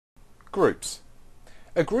Groups.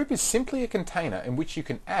 A group is simply a container in which you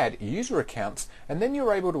can add user accounts and then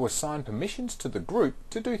you're able to assign permissions to the group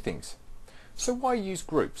to do things. So why use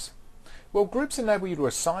groups? Well, groups enable you to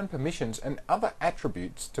assign permissions and other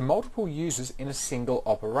attributes to multiple users in a single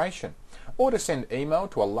operation, or to send email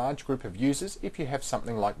to a large group of users if you have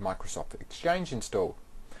something like Microsoft Exchange installed.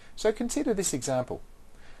 So consider this example.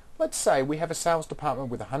 Let's say we have a sales department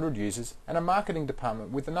with 100 users and a marketing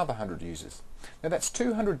department with another 100 users. Now that's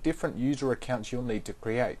 200 different user accounts you'll need to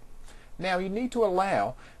create. Now you need to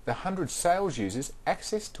allow the 100 sales users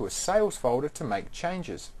access to a sales folder to make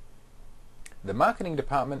changes. The marketing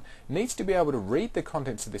department needs to be able to read the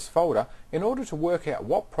contents of this folder in order to work out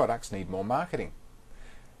what products need more marketing.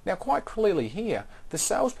 Now quite clearly here, the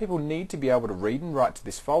salespeople need to be able to read and write to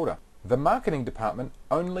this folder. The marketing department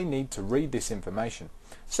only need to read this information.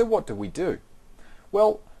 So what do?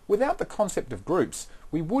 Well, without the concept of groups,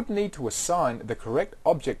 we would need to assign the correct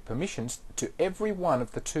object permissions to every one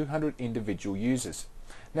of the 200 individual users.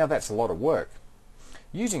 Now that's a lot of work.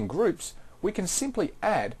 Using groups, we can simply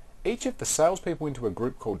add each of the salespeople into a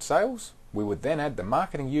group called sales. We would then add the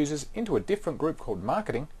marketing users into a different group called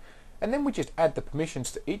marketing, and then we just add the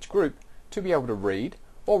permissions to each group to be able to read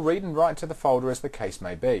or read and write to the folder as the case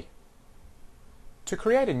may be. To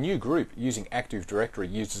create a new group using Active Directory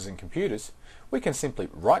users and computers, we can simply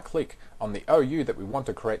right-click on the OU that we want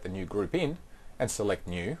to create the new group in and select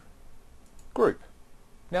New Group.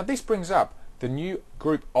 Now this brings up the New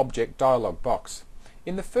Group Object dialog box.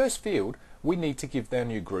 In the first field, we need to give their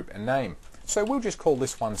new group a name. So we'll just call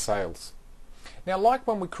this one Sales. Now like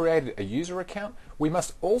when we created a user account, we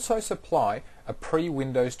must also supply a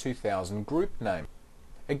pre-Windows 2000 group name.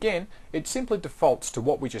 Again, it simply defaults to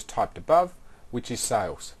what we just typed above, which is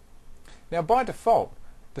Sales. Now by default,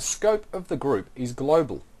 the scope of the group is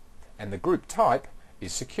global and the group type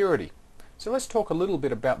is security. So let's talk a little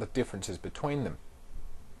bit about the differences between them.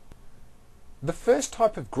 The first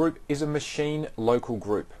type of group is a machine local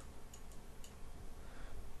group.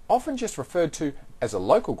 Often just referred to as a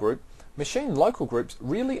local group, machine local groups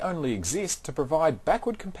really only exist to provide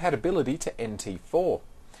backward compatibility to NT4.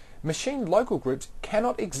 Machine local groups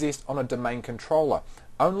cannot exist on a domain controller,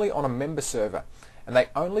 only on a member server, and they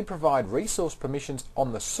only provide resource permissions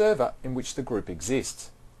on the server in which the group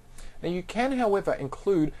exists. Now you can, however,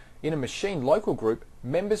 include in a machine local group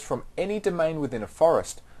members from any domain within a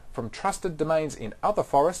forest, from trusted domains in other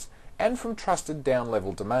forests, and from trusted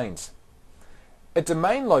down-level domains. A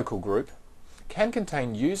domain local group can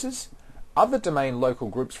contain users, other domain local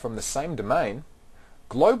groups from the same domain,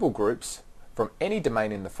 global groups from any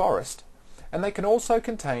domain in the forest, and they can also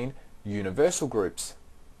contain universal groups.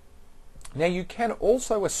 Now you can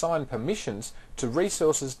also assign permissions to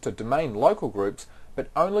resources to domain local groups, but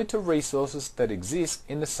only to resources that exist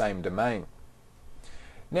in the same domain.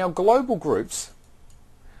 Now global groups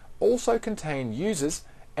also contain users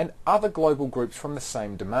and other global groups from the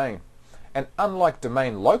same domain. And unlike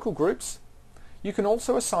domain local groups, you can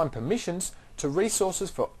also assign permissions to resources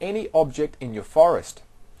for any object in your forest.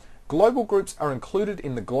 Global groups are included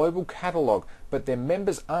in the global catalog, but their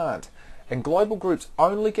members aren't, and global groups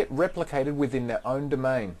only get replicated within their own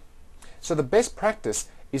domain. So the best practice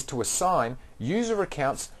is to assign user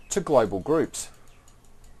accounts to global groups.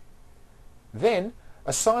 Then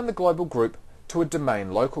assign the global group to a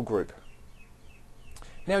domain local group.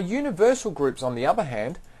 Now universal groups, on the other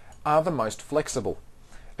hand, are the most flexible.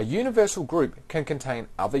 A universal group can contain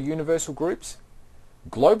other universal groups,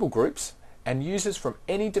 global groups, and users from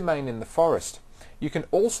any domain in the forest. You can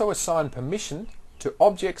also assign permission to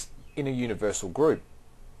objects in a universal group.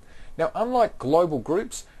 Now, unlike global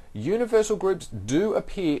groups, universal groups do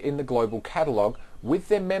appear in the global catalog with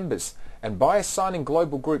their members, and by assigning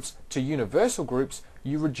global groups to universal groups,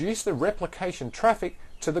 you reduce the replication traffic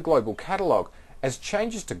to the global catalog, as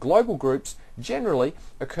changes to global groups generally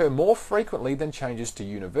occur more frequently than changes to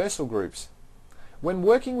universal groups. When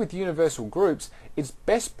working with universal groups, it's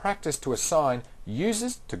best practice to assign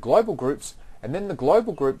users to global groups, and then the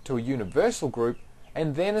global group to a universal group,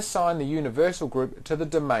 and then assign the universal group to the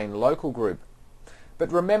domain local group.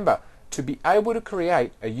 But remember, to be able to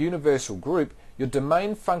create a universal group, your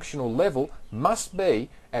domain functional level must be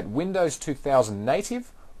at Windows 2000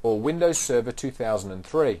 Native or Windows Server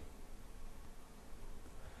 2003.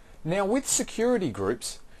 Now with security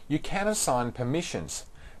groups, you can assign permissions.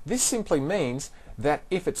 This simply means that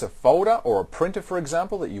if it's a folder or a printer, for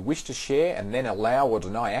example, that you wish to share and then allow or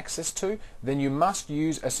deny access to, then you must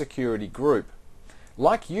use a security group.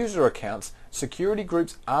 Like user accounts, security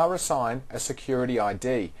groups are assigned a security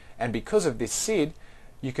ID, and because of this SID,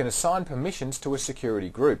 you can assign permissions to a security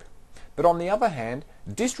group. But on the other hand,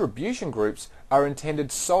 distribution groups are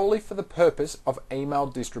intended solely for the purpose of email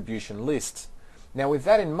distribution lists. Now with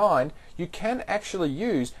that in mind, you can actually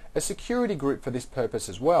use a security group for this purpose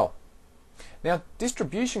as well. Now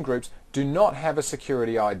distribution groups do not have a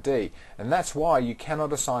security ID, and that's why you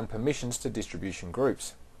cannot assign permissions to distribution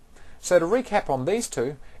groups. So to recap on these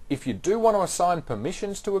two, if you do want to assign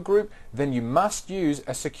permissions to a group, then you must use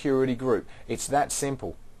a security group. It's that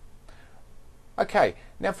simple. Okay,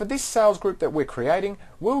 now for this sales group that we're creating,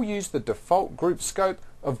 we'll use the default group scope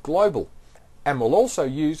of global, and we'll also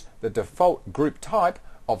use the default group type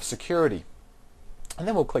of security. And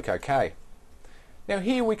then we'll click OK. Now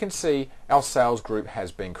here we can see our sales group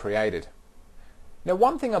has been created. Now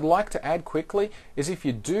one thing I'd like to add quickly is if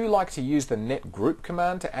you do like to use the net group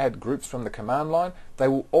command to add groups from the command line, they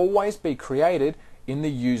will always be created in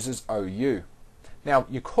the user's OU. Now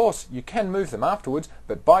of course you can move them afterwards,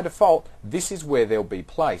 but by default this is where they'll be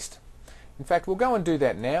placed. In fact, we'll go and do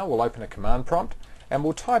that now. We'll open a command prompt and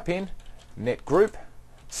we'll type in net group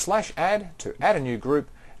 /add to add a new group,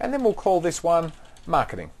 and then we'll call this one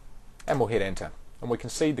marketing, and we'll hit enter. And we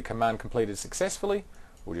can see the command completed successfully.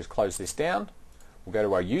 We'll just close this down. We'll go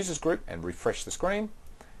to our users group and refresh the screen,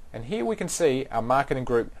 and here we can see our marketing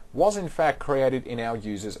group was in fact created in our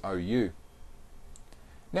users OU.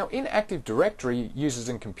 Now in Active Directory users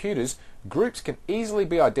and computers, groups can easily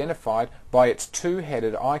be identified by its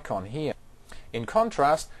two-headed icon here. In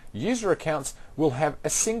contrast, user accounts will have a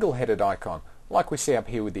single-headed icon, like we see up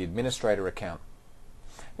here with the administrator account.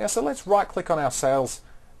 Now so let's right-click on our sales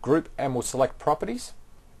group and we'll select Properties.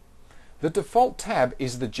 The default tab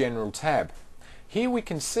is the General tab. Here we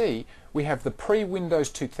can see we have the pre-Windows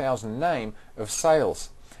 2000 name of Sales.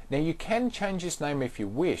 Now you can change this name if you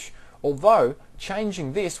wish, although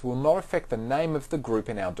changing this will not affect the name of the group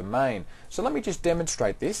in our domain. So let me just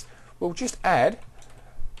demonstrate this. We'll just add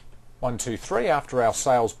 123 after our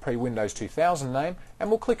Sales pre-Windows 2000 name, and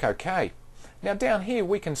we'll click OK. Now down here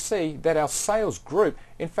we can see that our sales group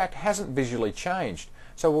in fact hasn't visually changed.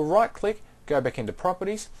 So we'll right click, go back into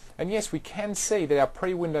Properties, and yes, we can see that our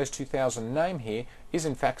pre-Windows 2000 name here is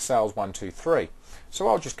in fact Sales 123. So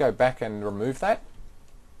I'll just go back and remove that.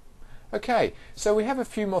 Okay, so we have a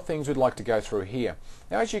few more things we'd like to go through here.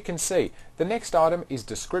 Now as you can see, the next item is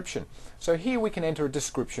description. So here we can enter a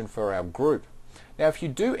description for our group. Now if you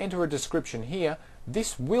do enter a description here,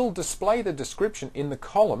 this will display the description in the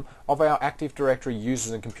column of our Active Directory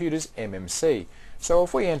Users and Computers MMC. So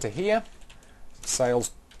if we enter here,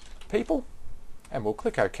 sales people, and we'll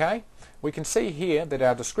click OK, we can see here that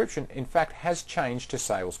our description in fact has changed to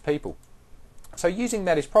sales people. So using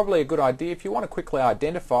that is probably a good idea if you want to quickly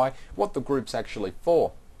identify what the group's actually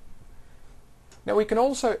for. Now we can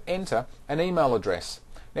also enter an email address.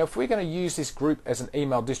 Now if we're going to use this group as an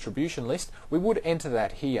email distribution list, we would enter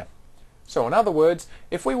that here. So in other words,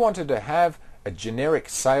 if we wanted to have a generic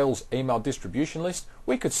sales email distribution list,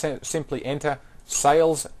 we could simply enter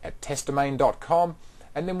sales@testdomain.com,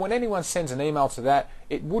 and then when anyone sends an email to that,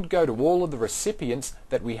 it would go to all of the recipients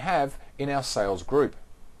that we have in our sales group.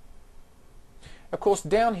 Of course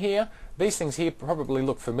down here, these things here probably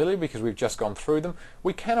look familiar because we've just gone through them.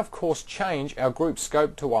 We can of course change our group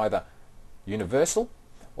scope to either universal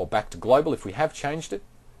or back to global if we have changed it,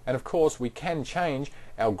 and of course we can change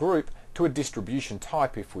our group to a distribution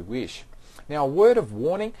type if we wish. Now a word of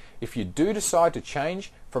warning, if you do decide to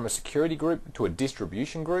change from a security group to a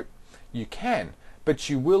distribution group, you can, but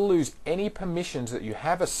you will lose any permissions that you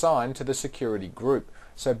have assigned to the security group.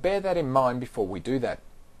 So bear that in mind before we do that.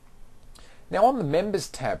 Now on the Members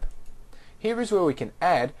tab, here is where we can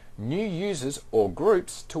add new users or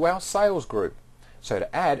groups to our sales group. So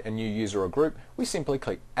to add a new user or group, we simply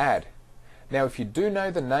click Add. Now if you do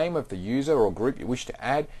know the name of the user or group you wish to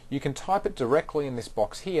add, you can type it directly in this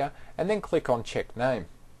box here and then click on Check Name.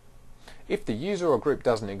 If the user or group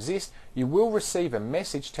doesn't exist, you will receive a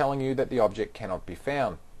message telling you that the object cannot be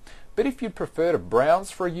found. But if you'd prefer to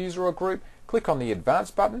browse for a user or group, click on the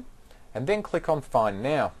Advanced button and then click on Find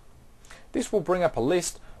Now. This will bring up a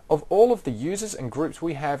list of all of the users and groups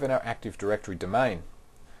we have in our Active Directory domain.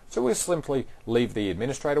 So we'll simply leave the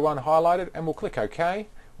administrator one highlighted and we'll click OK.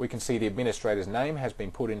 We can see the administrator's name has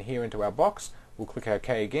been put in here into our box. We'll click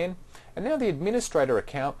OK again, and now the administrator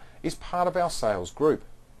account is part of our sales group.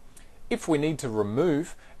 If we need to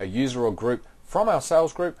remove a user or group from our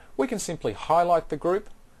sales group, we can simply highlight the group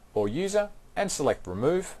or user and select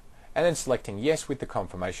Remove, and then selecting Yes with the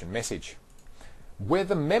confirmation message. Where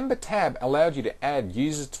the Member tab allowed you to add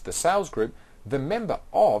users to the sales group, the Member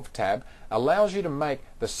Of tab allows you to make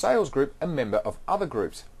the sales group a member of other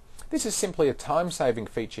groups. This is simply a time-saving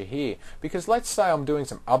feature here, because let's say I'm doing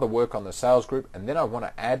some other work on the sales group and then I want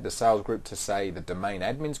to add the sales group to, say, the domain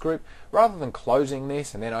admins group. Rather than closing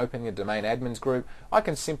this and then opening a domain admins group, I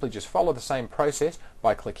can simply just follow the same process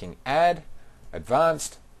by clicking Add,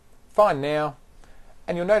 Advanced, Find Now,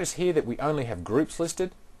 and you'll notice here that we only have groups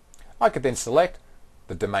listed. I could then select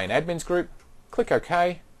the domain admins group, click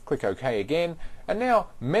OK again, and now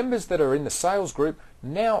members that are in the sales group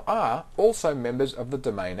now are also members of the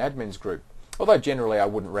domain admins group. Although generally I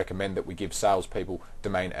wouldn't recommend that we give salespeople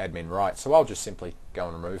domain admin rights, so I'll just simply go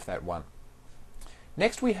and remove that one.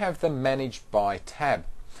 Next we have the Manage By tab.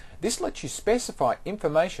 This lets you specify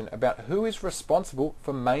information about who is responsible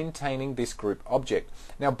for maintaining this group object.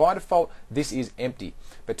 Now by default this is empty,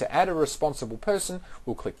 but to add a responsible person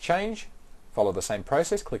we'll click Change, follow the same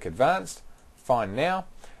process, click Advanced, Find Now,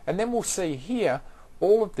 and then we'll see here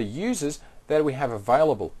all of the users that we have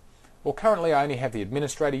available. Well, currently I only have the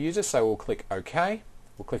administrator user, so we'll click OK,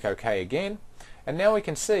 we'll click OK again, and now we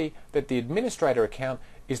can see that the administrator account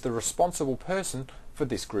is the responsible person for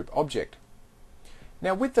this group object.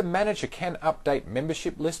 Now with the Manager Can Update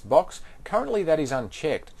Membership List box, currently that is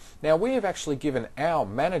unchecked. Now we have actually given our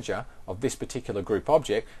manager of this particular group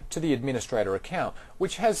object to the administrator account,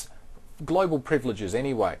 which has global privileges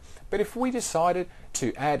anyway. But if we decided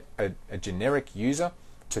to add a generic user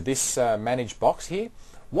to this manage box here,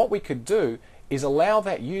 what we could do is allow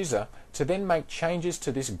that user to then make changes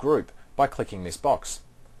to this group by clicking this box.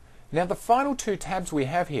 Now the final two tabs we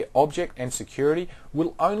have here, Object and Security,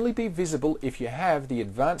 will only be visible if you have the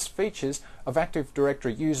advanced features of Active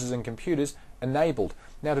Directory users and computers enabled.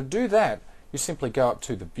 Now to do that, you simply go up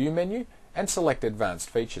to the View menu and select Advanced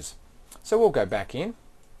Features. So we'll go back in,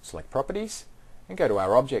 select Properties, and go to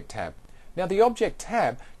our Object tab. Now the Object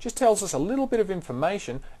tab just tells us a little bit of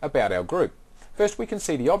information about our group. First we can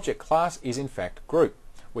see the object class is in fact group.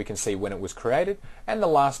 We can see when it was created and the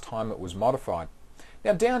last time it was modified.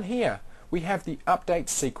 Now down here we have the update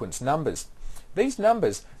sequence numbers. These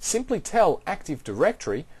numbers simply tell Active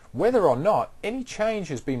Directory whether or not any change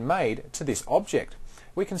has been made to this object.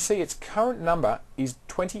 We can see its current number is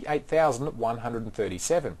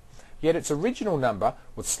 28,137, yet its original number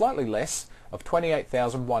was slightly less of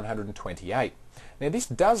 28,128. Now this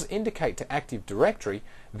does indicate to Active Directory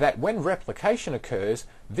that when replication occurs,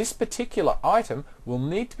 this particular item will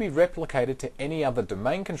need to be replicated to any other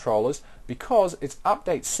domain controllers because its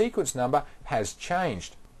update sequence number has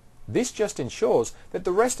changed. This just ensures that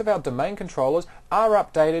the rest of our domain controllers are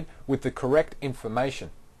updated with the correct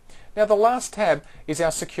information. Now the last tab is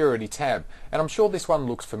our Security tab, and I'm sure this one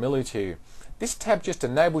looks familiar to you. This tab just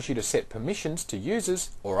enables you to set permissions to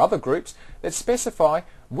users or other groups that specify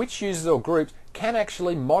which users or groups can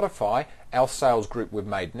actually modify our sales group we've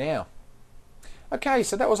made now. Okay,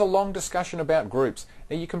 so that was a long discussion about groups.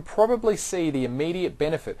 Now you can probably see the immediate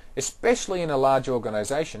benefit, especially in a large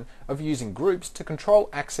organization, of using groups to control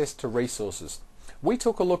access to resources. We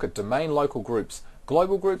took a look at domain local groups,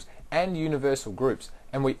 global groups, and universal groups,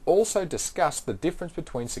 and we also discussed the difference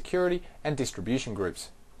between security and distribution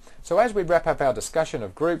groups. So as we wrap up our discussion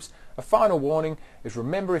of groups, a final warning is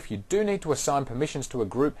remember if you do need to assign permissions to a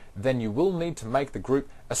group, then you will need to make the group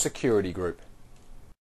a security group.